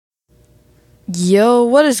Yo,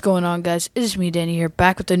 what is going on, guys? It is me, Danny, here,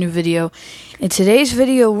 back with a new video. In today's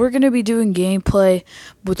video, we're going to be doing gameplay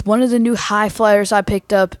with one of the new high flyers I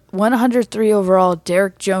picked up, 103 overall,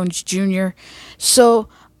 Derrick Jones Jr. So,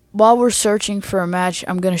 while we're searching for a match,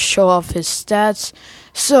 I'm going to show off his stats.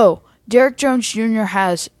 So, Derrick Jones Jr.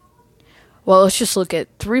 has, well, let's just look at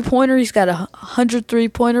three-pointer. He's got a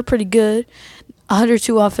 103-pointer, pretty good.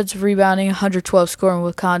 102 offensive rebounding, 112 scoring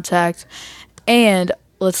with contact, and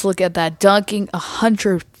let's look at that dunking,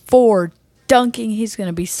 104 dunking. He's going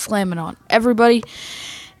to be slamming on everybody.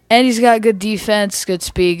 And he's got good defense, good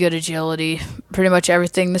speed, good agility, pretty much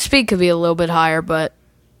everything. The speed could be a little bit higher, but,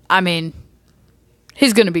 I mean,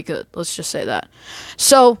 he's going to be good. Let's just say that.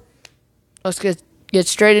 So, let's get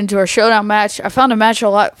straight into our showdown match. I found a match a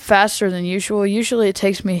lot faster than usual. Usually it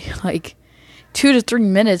takes me, like, 2 to 3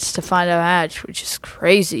 minutes to find a match, which is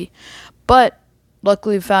crazy. But,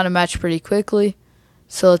 luckily, we found a match pretty quickly.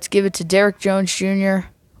 So let's give it to Derrick Jones Jr.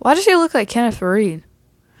 Why does he look like Kenneth Fareed?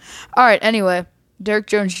 Alright, anyway. Derrick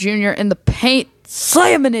Jones Jr. in the paint,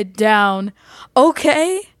 slamming it down.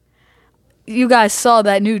 Okay. You guys saw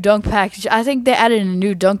that new dunk package. I think they added a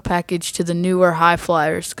new dunk package to the newer high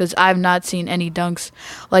flyers, because I've not seen any dunks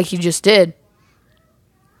like he just did.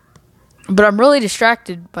 But I'm really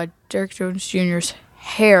distracted by Derrick Jones Jr.'s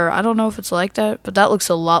hair. I don't know if it's like that, but that looks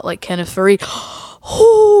a lot like Kenneth Fareed.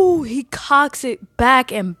 Oh, he cocks it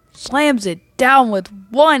back and slams it down with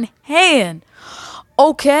one hand.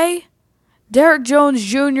 Okay. Derrick Jones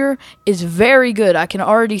Jr. is very good. I can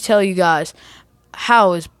already tell you guys.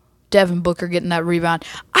 How is Devin Booker getting that rebound?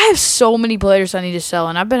 I have so many players I need to sell,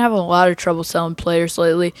 and I've been having a lot of trouble selling players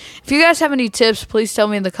lately. If you guys have any tips, please tell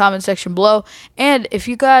me in the comment section below. And if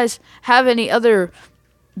you guys have any other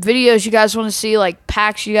videos you guys want to see, like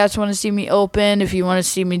packs you guys want to see me open, if you want to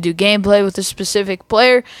see me do gameplay with a specific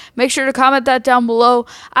player, make sure to comment that down below.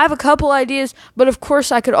 I have a couple ideas, but of course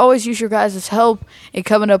I could always use your guys' help in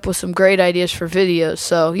coming up with some great ideas for videos.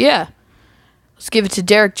 So yeah, let's give it to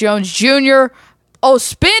Derrick Jones Jr. Oh,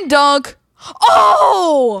 spin dunk.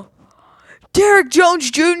 Oh, Derrick Jones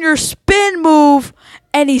Jr. spin move,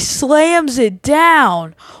 and he slams it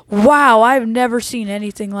down. Wow, I've never seen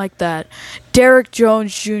anything like that. Derrick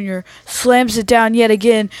Jones Jr. slams it down yet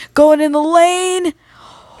again. Going in the lane.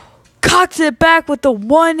 Cocks it back with the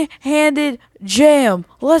one-handed jam.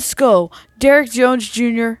 Let's go. Derrick Jones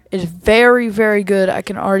Jr. is very, very good. I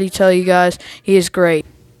can already tell you guys he is great.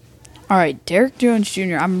 Alright, Derrick Jones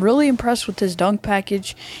Jr. I'm really impressed with his dunk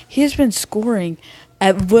package. He has been scoring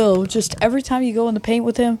at will. Just every time you go in the paint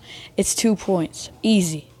with him, it's 2 points.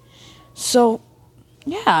 Easy. So,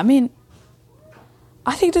 yeah, I mean,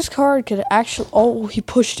 I think this card could actually... Oh, he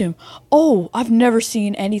pushed him. Oh, I've never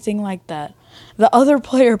seen anything like that. The other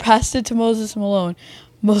player passed it to Moses Malone.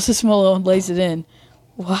 Moses Malone lays it in.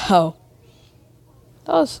 Wow.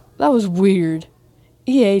 That was weird.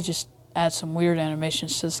 EA just adds some weird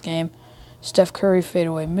animations to this game. Steph Curry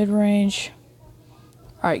fadeaway mid-range.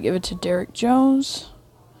 Alright, give it to Derrick Jones.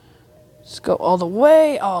 Let's go all the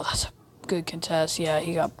way. Oh, that's a good contest. Yeah,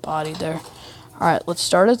 he got bodied there. Alright, let's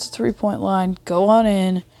start at the three-point line. Go on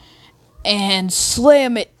in. And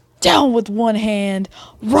slam it down with one hand.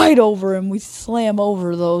 Right over him. We slam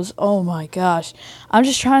over those. Oh my gosh. I'm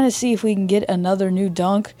just trying to see if we can get another new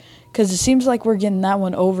dunk, because it seems like we're getting that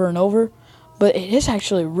one over and over. But it is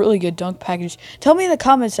actually a really good dunk package. Tell me in the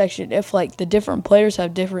comment section if, like, the different players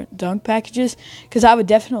have different dunk packages, because I would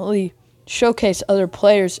definitely showcase other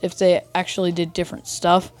players if they actually did different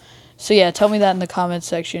stuff. So, yeah, tell me that in the comment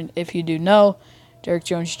section if you do know. Derrick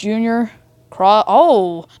Jones Jr.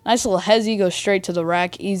 Oh, nice little hezzy. Goes straight to the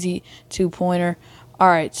rack. Easy two-pointer. All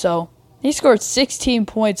right, so he scored 16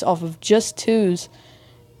 points off of just twos.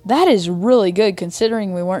 That is really good,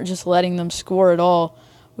 considering we weren't just letting them score at all.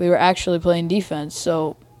 We were actually playing defense.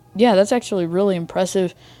 So, yeah, that's actually really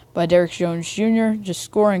impressive by Derrick Jones Jr. Just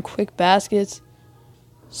scoring quick baskets.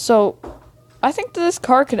 So, I think that this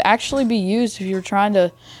card could actually be used if you're trying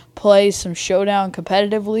to play some showdown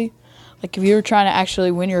competitively. Like, if you were trying to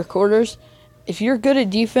actually win your quarters. If you're good at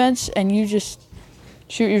defense and you just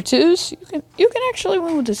shoot your twos, you can actually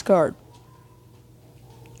win with this card.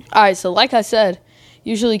 Alright, so like I said,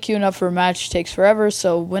 usually queuing up for a match takes forever,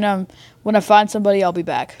 so when I find somebody, I'll be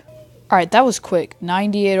back. Alright, that was quick.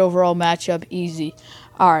 98 overall matchup, easy.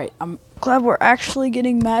 Alright, I'm glad we're actually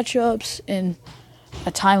getting matchups in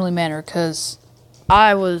a timely manner, because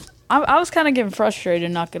I was kind of getting frustrated,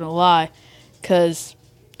 not going to lie, because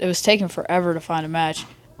it was taking forever to find a match.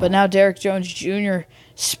 But now Derrick Jones Jr.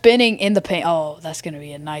 spinning in the paint. Oh, that's going to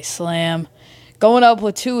be a nice slam. Going up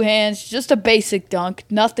with two hands, just a basic dunk.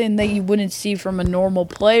 Nothing that you wouldn't see from a normal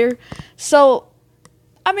player. So,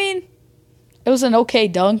 I mean, It was an okay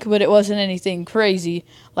dunk, but it wasn't anything crazy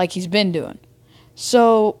like he's been doing.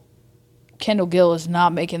 So, Kendall Gill is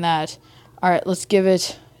not making that. All right, let's give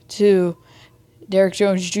it to Derrick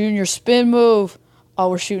Jones Jr. Spin move. Oh,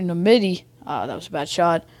 we're shooting a midi. That was a bad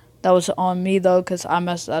shot. That was on me, though, because I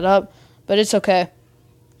messed that up. But it's okay.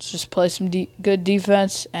 Let's just play some good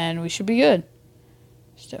defense, and we should be good.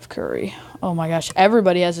 Steph Curry. Oh, my gosh.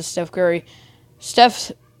 Everybody has a Steph Curry.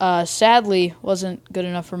 Steph, sadly, wasn't good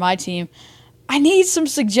enough for my team. I need some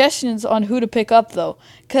suggestions on who to pick up, though,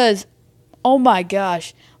 because, oh, my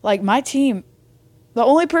gosh. Like, my team, the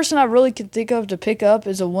only person I really can think of to pick up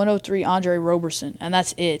is a 103 Andre Roberson, and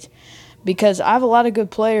that's it. Because I have a lot of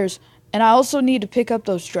good players, and I also need to pick up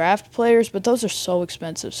those draft players, but those are so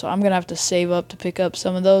expensive, so I'm going to have to save up to pick up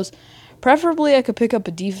some of those. Preferably, I could pick up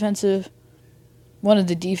one of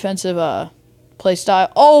the defensive play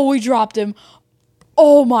style. Oh, we dropped him.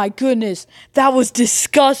 Oh, my goodness. That was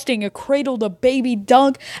disgusting. A cradle-to-baby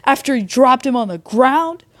dunk after he dropped him on the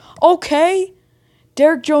ground. Okay.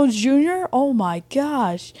 Derrick Jones Jr., oh, my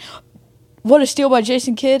gosh. What a steal by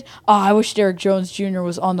Jason Kidd. Oh, I wish Derrick Jones Jr.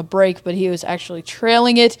 was on the break, but he was actually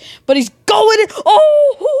trailing it. But he's going it.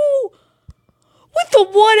 Oh, with the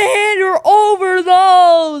one-hander over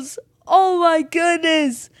those. Oh, my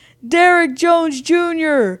goodness. Derrick Jones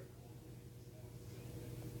Jr.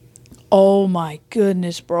 Oh, my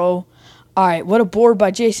goodness, bro. All right, what a board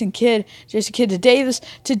by Jason Kidd. Jason Kidd to Davis,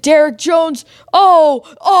 to Derrick Jones.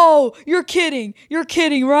 Oh, you're kidding. You're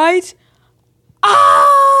kidding, right?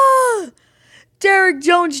 Ah! Derrick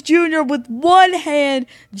Jones Jr. with one hand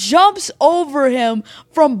jumps over him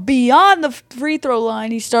from beyond the free throw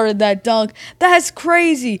line. He started that dunk. That's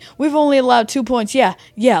crazy. We've only allowed 2 points. Yeah,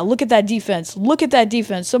 look at that defense. Look at that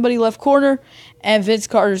defense. Somebody left corner, and Vince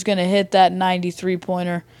Carter's going to hit that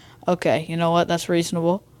 93-pointer. Okay, you know what? That's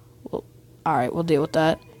reasonable. All right, we'll deal with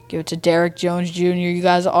that. Give it to Derrick Jones Jr. You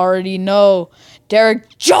guys already know.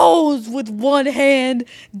 Derrick Jones with one hand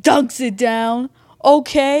dunks it down.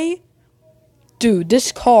 Okay. Dude,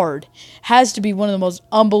 this card has to be one of the most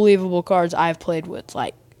unbelievable cards I've played with.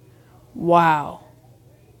 Like, wow.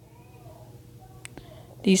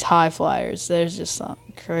 These high flyers, there's just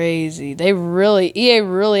something crazy. EA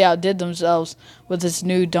really outdid themselves with this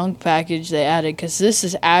new dunk package they added, because this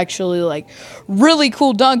is actually, like, really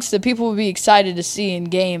cool dunks that people would be excited to see in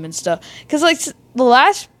game and stuff. Because, like, the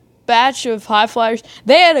last batch of high flyers,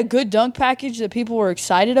 they had a good dunk package that people were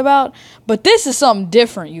excited about, but this is something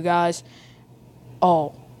different, you guys.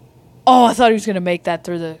 Oh, I thought he was going to make that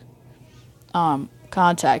through the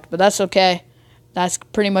contact, but that's okay. That's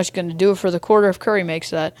pretty much going to do it for the quarter if Curry makes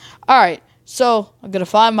that. All right, so I'm going to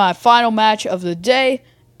find my final match of the day,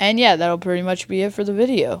 and yeah, that'll pretty much be it for the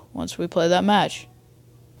video once we play that match.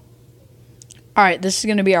 All right, this is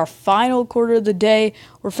going to be our final quarter of the day.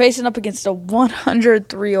 We're facing up against a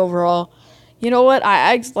 103 overall. You know what?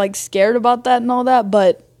 I like scared about that and all that,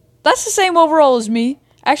 but that's the same overall as me.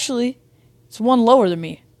 Actually, it's one lower than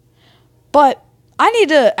me. But I need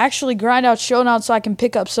to actually grind out Showdown so I can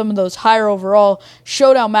pick up some of those higher overall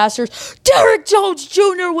Showdown Masters. Derrick Jones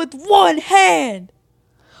Jr. with one hand.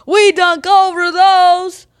 We dunk over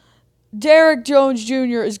those. Derrick Jones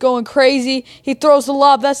Jr. is going crazy. He throws the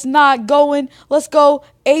lob. That's not going. Let's go.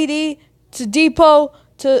 80 to Depot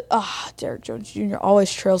to... Derrick Jones Jr.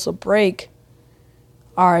 always trails a break.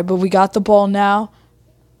 All right, but we got the ball now.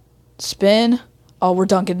 Spin. Oh, we're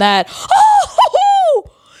dunking that.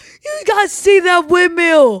 Oh! You guys see that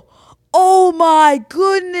windmill? Oh, my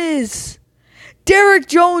goodness. Derrick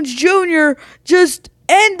Jones Jr. just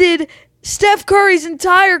ended Steph Curry's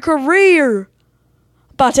entire career.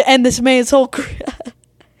 About to end this man's whole career.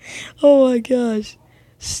 Oh, my gosh.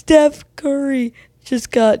 Steph Curry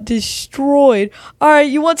just got destroyed. All right,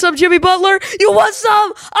 you want some, Jimmy Butler? You want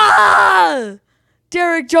some?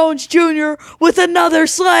 Derrick Jones Jr. with another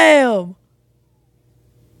slam.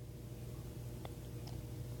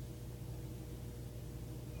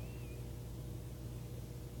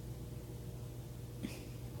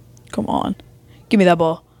 Come on. Give me that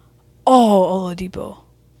ball. Oh, Oladipo. All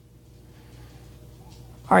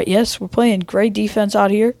right, yes, we're playing great defense out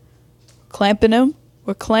here. Clamping him.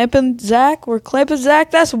 We're clamping Zach.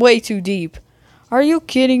 That's way too deep. Are you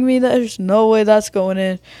kidding me? There's no way that's going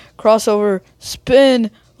in. Crossover. Spin.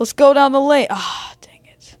 Let's go down the lane. Dang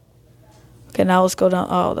it. Okay, now let's go down.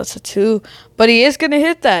 Oh, that's a 2. But he is going to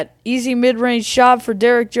hit that. Easy mid-range shot for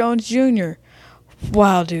Derrick Jones Jr.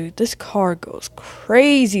 Wow, dude. This card goes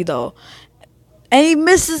crazy, though. And he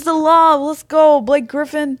misses the lob. Let's go, Blake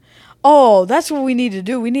Griffin. Oh, that's what we need to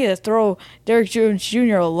do. We need to throw Derrick Jones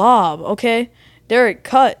Jr. a lob, okay? Derrick,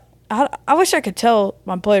 cut. I wish I could tell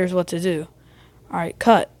my players what to do. All right,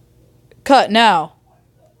 cut. Cut now.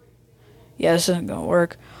 Yeah, this isn't going to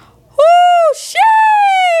work. Woo!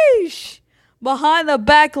 Sheesh! Behind the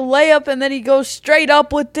back layup, and then he goes straight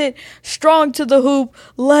up with it. Strong to the hoop.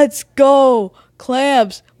 Let's go.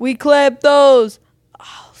 Clamps. We clamp those.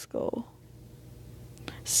 Oh, let's go.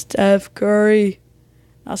 Steph Curry.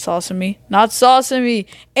 Not saucing me. Not saucing me.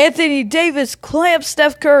 Anthony Davis clamps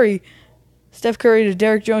Steph Curry. Steph Curry to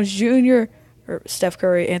Derrick Jones Jr. Or Steph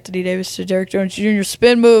Curry, Anthony Davis to Derrick Jones Jr.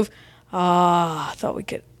 Spin move. I thought we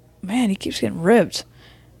could. Man, he keeps getting ripped.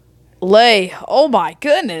 Lay. Oh, my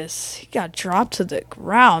goodness. He got dropped to the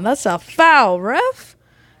ground. That's a foul, ref.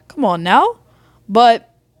 Come on now.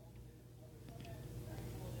 But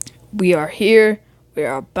we are here. We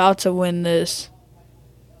are about to win this.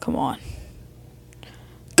 Come on.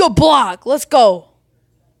 Good block. Let's go.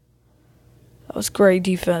 That was great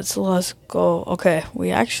defense. Let's go. Okay,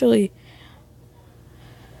 we actually...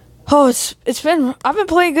 Oh, I've been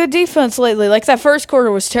playing good defense lately. Like, that first quarter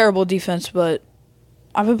was terrible defense, but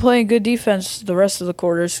I've been playing good defense the rest of the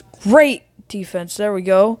quarters. Great defense. There we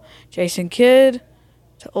go. Jason Kidd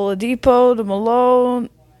to Oladipo to Malone.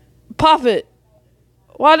 Pop it.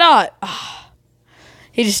 Why not?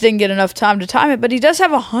 He just didn't get enough time to time it, but he does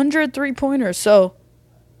have 100 3-pointers, so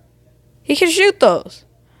he can shoot those.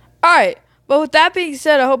 All right. But with that being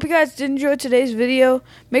said, I hope you guys did enjoy today's video.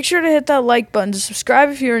 Make sure to hit that like button to subscribe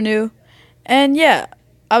if you're new. And yeah,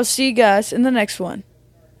 I'll see you guys in the next one.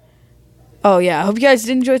 Oh yeah, I hope you guys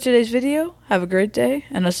did enjoy today's video. Have a great day,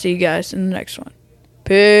 and I'll see you guys in the next one.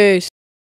 Peace.